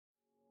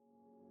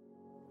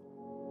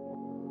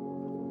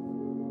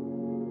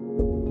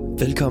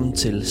Velkommen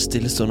til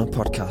Stillestunder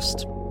podcast.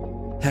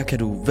 Her kan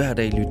du hver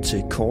dag lytte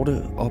til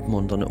korte,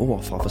 opmuntrende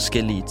ord fra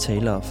forskellige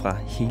talere fra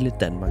hele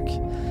Danmark.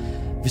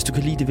 Hvis du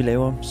kan lide det, vi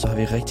laver, så har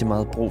vi rigtig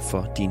meget brug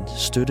for din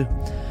støtte.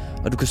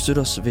 Og du kan støtte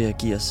os ved at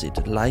give os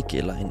et like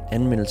eller en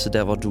anmeldelse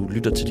der, hvor du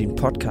lytter til din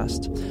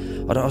podcast.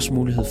 Og der er også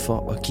mulighed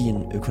for at give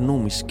en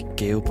økonomisk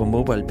gave på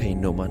MobilePay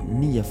nummer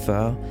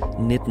 49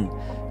 19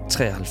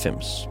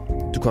 93.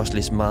 Du kan også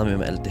læse meget mere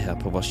om alt det her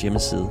på vores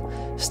hjemmeside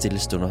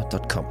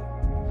stillestunder.com.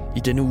 I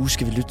denne uge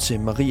skal vi lytte til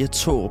Maria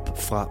Thaarup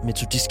fra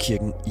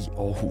Metodistkirken i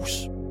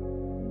Aarhus.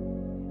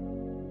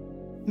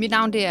 Mit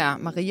navn det er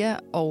Maria,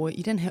 og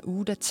i den her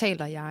uge der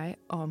taler jeg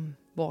om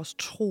vores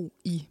tro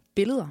i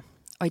billeder.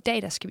 Og i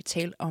dag der skal vi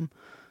tale om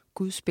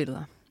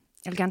Gudsbilleder.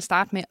 Jeg vil gerne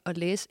starte med at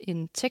læse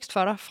en tekst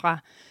for dig fra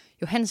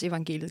Johannes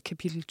evangeliet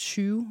kapitel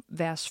 20,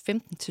 vers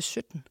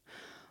 15-17.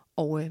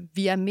 Og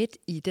vi er midt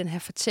i den her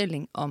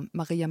fortælling om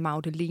Maria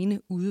Magdalene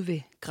ude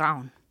ved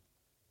graven.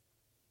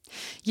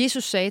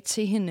 Jesus sagde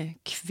til hende,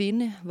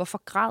 kvinde,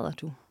 hvorfor græder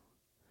du?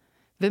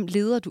 Hvem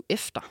leder du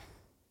efter?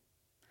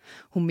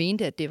 Hun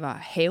mente, at det var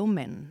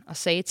havemanden, og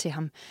sagde til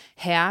ham,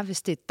 Herre,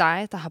 hvis det er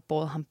dig, der har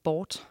båret ham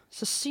bort,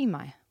 så sig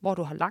mig, hvor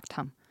du har lagt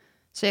ham,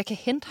 så jeg kan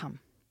hente ham.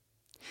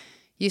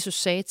 Jesus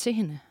sagde til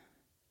hende,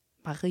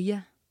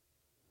 Maria.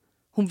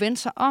 Hun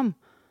vendte sig om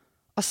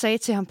og sagde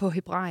til ham på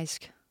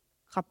hebraisk,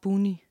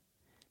 Rabbuni,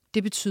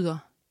 det betyder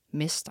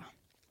mester.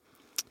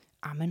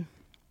 Amen.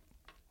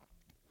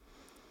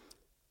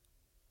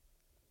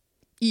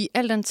 I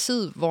al den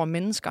tid, hvor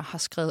mennesker har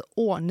skrevet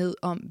ord ned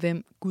om,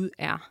 hvem Gud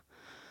er,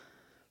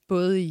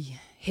 både i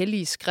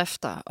hellige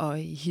skrifter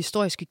og i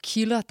historiske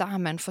kilder, der har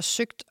man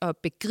forsøgt at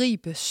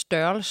begribe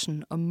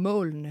størrelsen og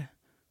målene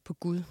på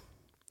Gud.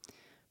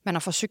 Man har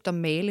forsøgt at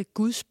male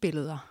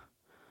gudsbilleder.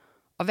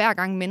 Og hver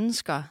gang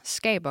mennesker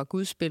skaber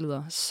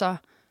gudsbilleder, så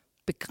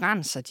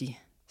begrænser de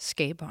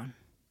skaberen.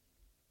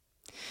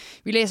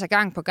 Vi læser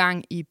gang på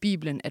gang i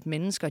Bibelen, at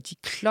mennesker de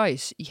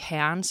kløjs i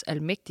Herrens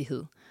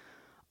almægtighed.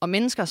 Og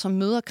mennesker, som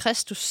møder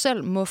Kristus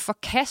selv, må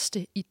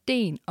forkaste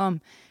ideen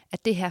om,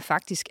 at det her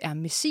faktisk er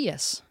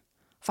Messias.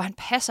 For han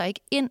passer ikke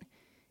ind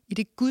i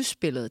det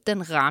gudsbillede,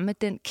 den ramme,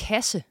 den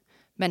kasse,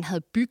 man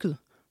havde bygget,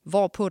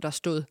 hvorpå der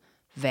stod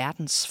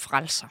verdens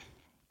frelser.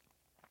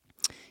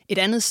 Et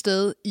andet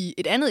sted i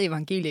et andet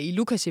evangelie, i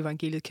Lukas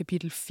evangeliet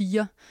kapitel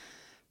 4,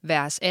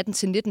 vers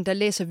 18-19, der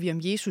læser vi om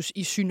Jesus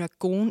i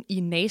synagogen i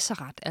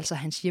Nazaret, altså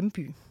hans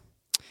hjemby.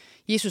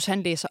 Jesus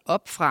han læser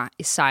op fra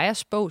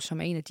Esajas bog,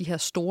 som er en af de her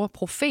store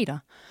profeter,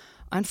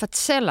 og han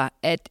fortæller,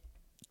 at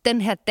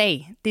den her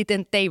dag, det er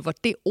den dag, hvor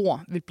det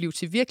ord vil blive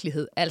til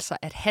virkelighed, altså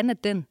at han er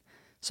den,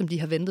 som de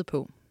har ventet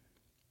på.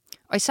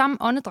 Og i samme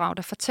åndedrag,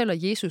 der fortæller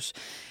Jesus,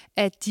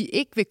 at de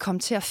ikke vil komme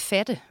til at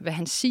fatte, hvad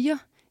han siger,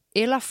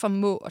 eller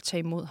formå at tage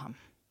imod ham.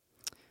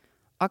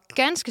 Og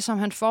ganske som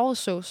han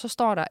forudså, så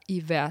står der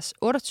i vers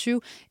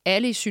 28,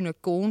 alle i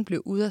synagogen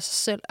blev ude af sig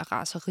selv af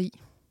raseri.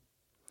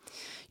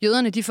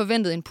 Jøderne de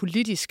forventede en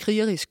politisk,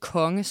 krigerisk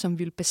konge, som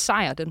ville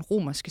besejre den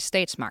romerske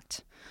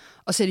statsmagt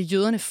og sætte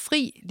jøderne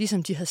fri,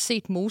 ligesom de havde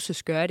set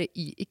Moses gøre det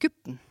i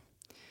Egypten.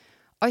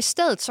 Og i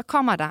stedet så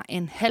kommer der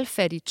en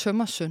halvfattig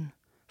tømmersøn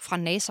fra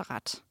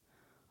Nazaret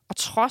og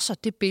trodser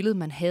det billede,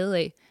 man havde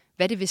af,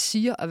 hvad det vil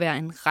sige at være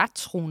en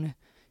rettroende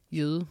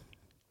jøde.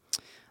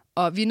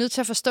 Og vi er nødt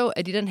til at forstå,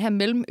 at i den her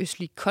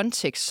mellemøstlige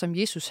kontekst, som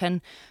Jesus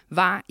han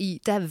var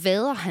i, der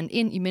vader han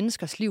ind i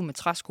menneskers liv med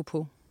træsko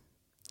på.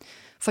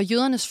 For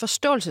jødernes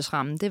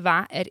forståelsesramme, det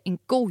var, at en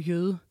god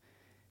jøde,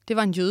 det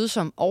var en jøde,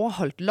 som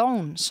overholdt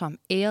loven, som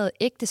ærede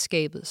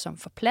ægteskabet, som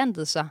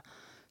forplantede sig,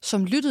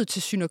 som lyttede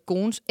til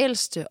synagogens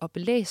ældste og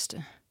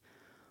belæste.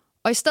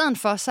 Og i stedet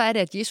for, så er det,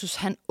 at Jesus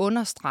han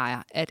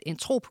understreger, at en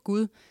tro på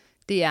Gud,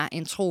 det er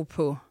en tro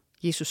på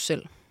Jesus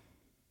selv.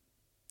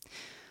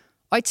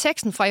 Og i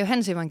teksten fra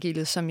Johannes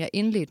evangeliet, som jeg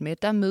indledte med,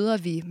 der møder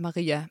vi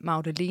Maria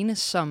Magdalene,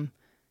 som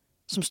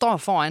står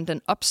foran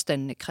den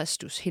opstandne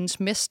Kristus, hendes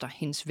mester,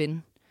 hendes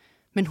ven.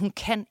 Men hun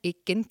kan ikke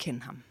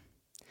genkende ham.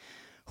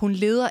 Hun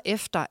leder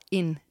efter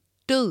en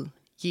død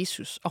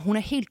Jesus, og hun er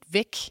helt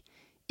væk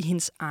i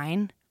hendes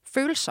egen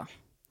følelser.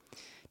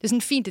 Det er sådan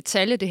en fin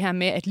detalje det her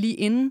med, at lige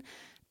inden,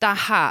 der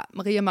har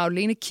Maria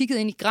Magdalene kigget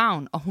ind i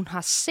graven, og hun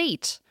har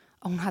set,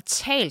 og hun har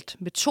talt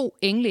med 2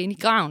 engle inde i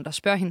graven, der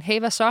spørger hende, hey,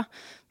 hvad så?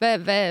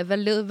 Hvad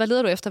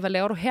leder du efter? Hvad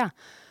laver du her?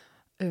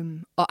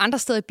 Og andre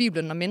steder i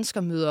Bibelen, når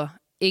mennesker møder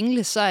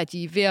engle, så er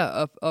de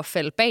ved at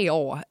falde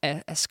bagover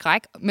af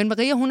skræk. Men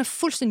Maria, hun er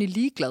fuldstændig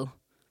ligeglad,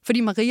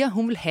 fordi Maria,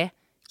 hun vil have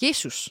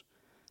Jesus.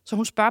 Så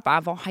hun spørger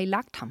bare, hvor har I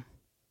lagt ham?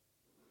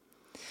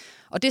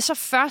 Og det er så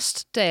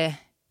først, da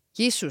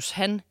Jesus,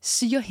 han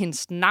siger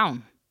hendes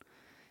navn,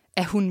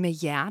 at hun med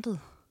hjertet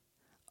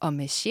og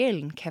med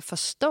sjælen kan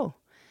forstå,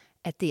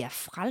 at det er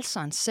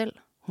frelseren selv,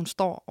 hun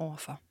står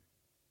overfor.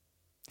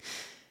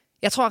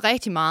 Jeg tror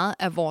rigtig meget,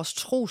 at vores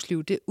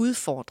trosliv, det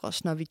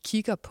udfordres, når vi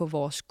kigger på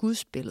vores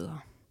gudsbilleder.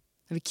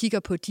 Når vi kigger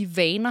på de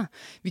vaner,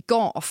 vi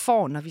går og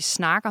får, når vi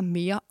snakker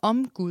mere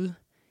om Gud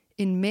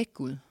end med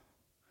Gud.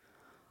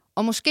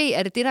 Og måske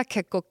er det det, der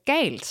kan gå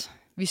galt,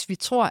 hvis vi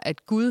tror,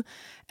 at Gud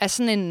er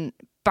sådan en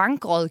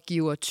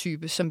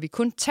bankrådgiver-type, som vi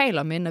kun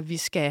taler med, når vi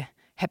skal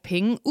have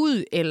penge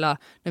ud, eller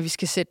når vi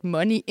skal sætte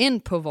money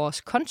ind på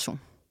vores konto.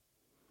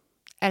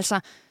 Altså,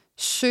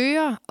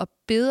 søger og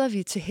beder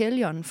vi til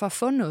Helligånden for at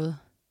få noget,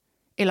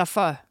 eller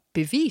for at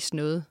bevise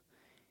noget,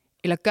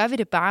 eller gør vi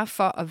det bare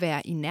for at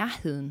være i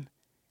nærheden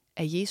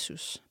af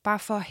Jesus, bare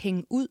for at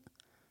hænge ud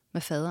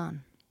med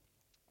faderen?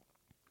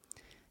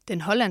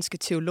 Den hollandske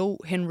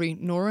teolog Henry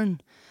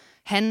Nouwen,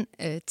 han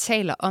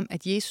taler om,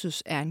 at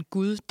Jesus er en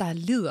Gud, der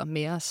lider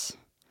med os.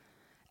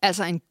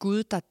 Altså en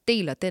Gud, der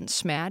deler den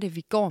smerte,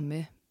 vi går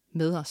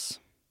med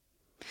os.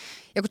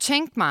 Jeg kunne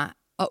tænke mig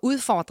at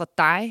udfordre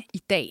dig i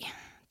dag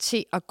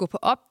til at gå på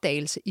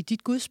opdagelse i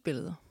dit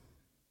gudsbillede.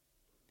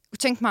 Jeg kunne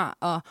tænke mig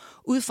at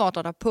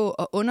udfordre dig på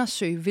at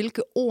undersøge,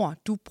 hvilke ord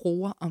du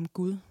bruger om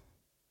Gud.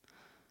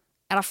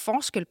 Er der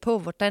forskel på,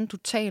 hvordan du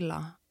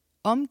taler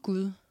om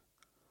Gud,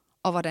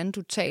 og hvordan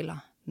du taler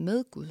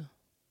med Gud?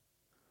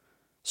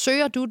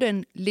 Søger du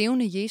den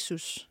levende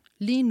Jesus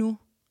lige nu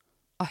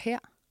og her?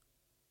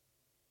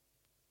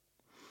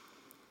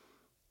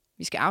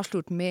 Vi skal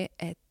afslutte med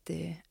at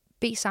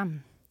bede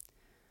sammen.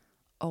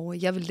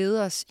 Og jeg vil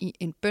lede os i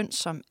en bøn,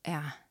 som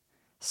er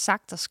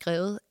sagt og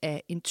skrevet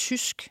af en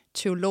tysk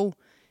teolog,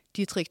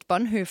 Dietrich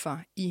Bonhoeffer,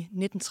 i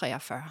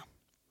 1943.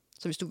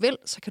 Så hvis du vil,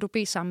 så kan du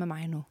bede sammen med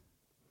mig nu.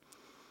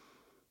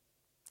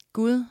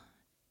 Gud,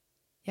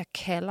 jeg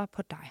kalder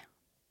på dig.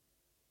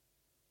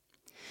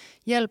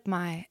 Hjælp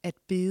mig at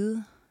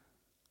bede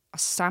og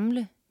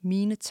samle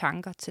mine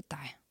tanker til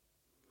dig.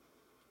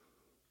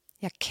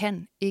 Jeg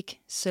kan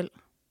ikke selv.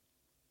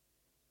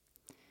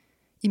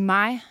 I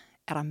mig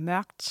er der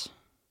mørkt,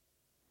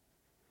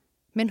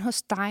 men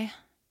hos dig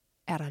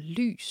er der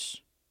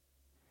lys.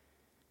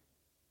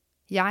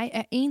 Jeg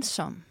er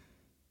ensom,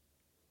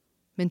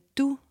 men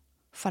du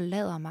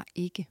forlader mig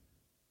ikke.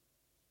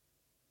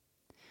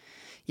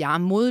 Jeg er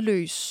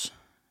modløs,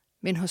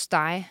 men hos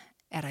dig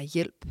er der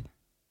hjælp.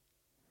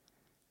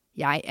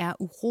 Jeg er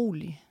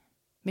urolig,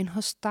 men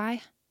hos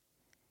dig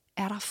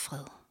er der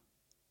fred.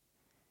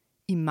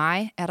 I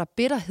mig er der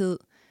bitterhed,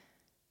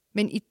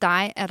 men i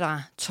dig er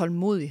der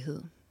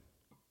tålmodighed.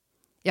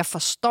 Jeg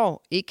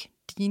forstår ikke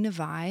dine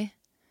veje,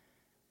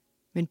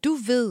 men du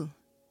ved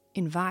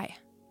en vej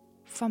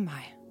for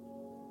mig.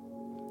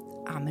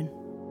 Amen.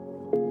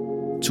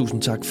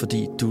 Tusind tak,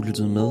 fordi du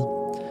lyttede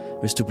med.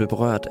 Hvis du blev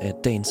berørt af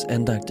dagens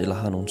andagt eller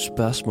har nogle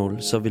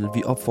spørgsmål, så vil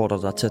vi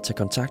opfordre dig til at tage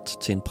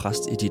kontakt til en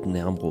præst i dit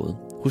nærområde.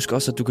 Husk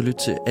også, at du kan lytte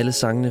til alle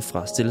sangene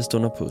fra Stille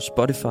Stunder på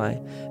Spotify,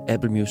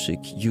 Apple Music,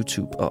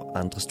 YouTube og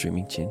andre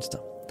streamingtjenester.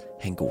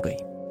 Ha' en god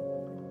dag.